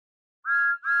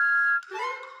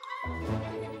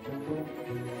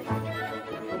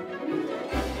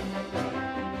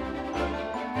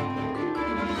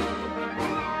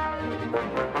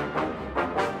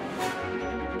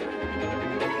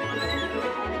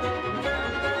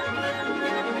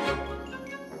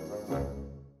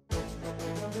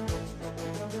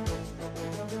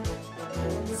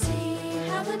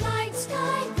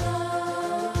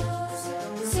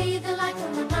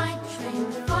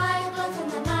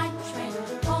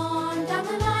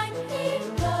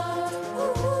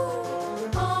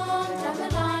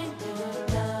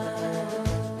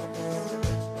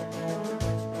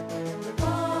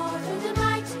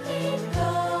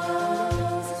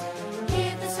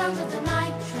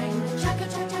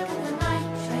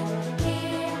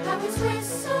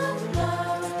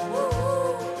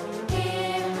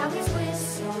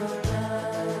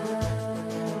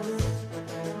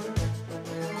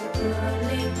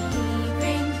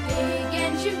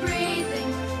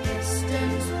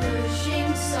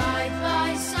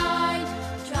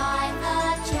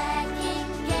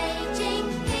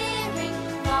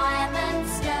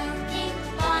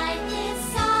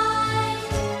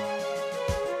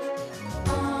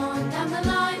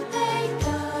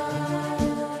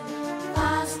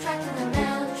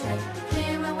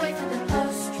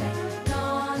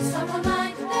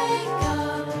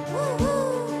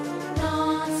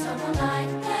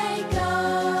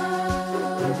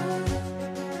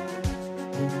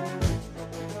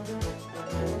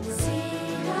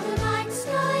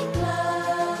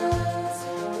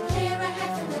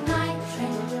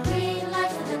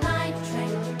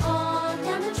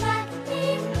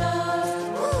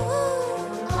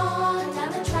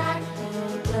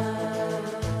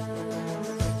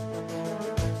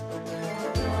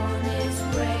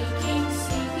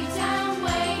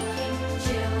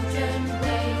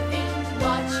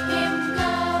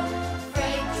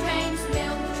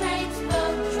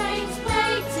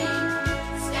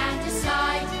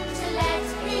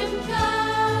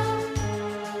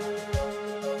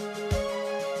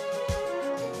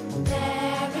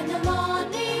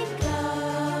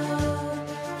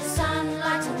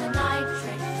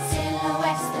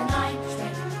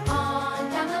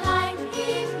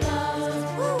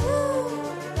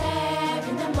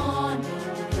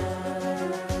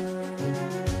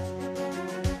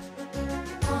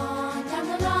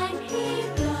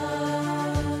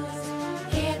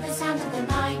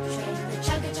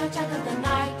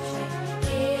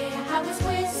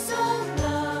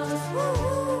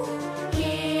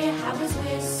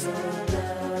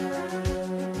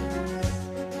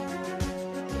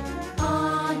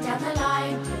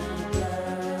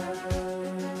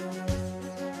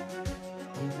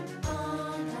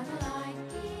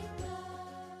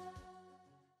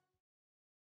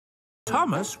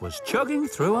Thomas was chugging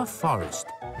through a forest,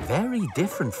 very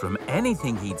different from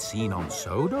anything he'd seen on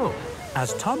Sodor.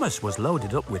 As Thomas was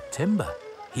loaded up with timber,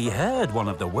 he heard one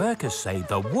of the workers say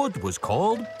the wood was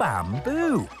called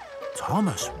bamboo.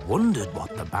 Thomas wondered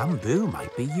what the bamboo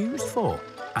might be used for,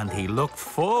 and he looked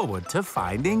forward to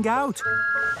finding out.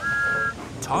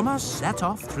 Thomas set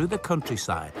off through the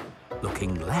countryside,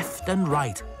 looking left and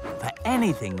right for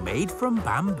anything made from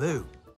bamboo.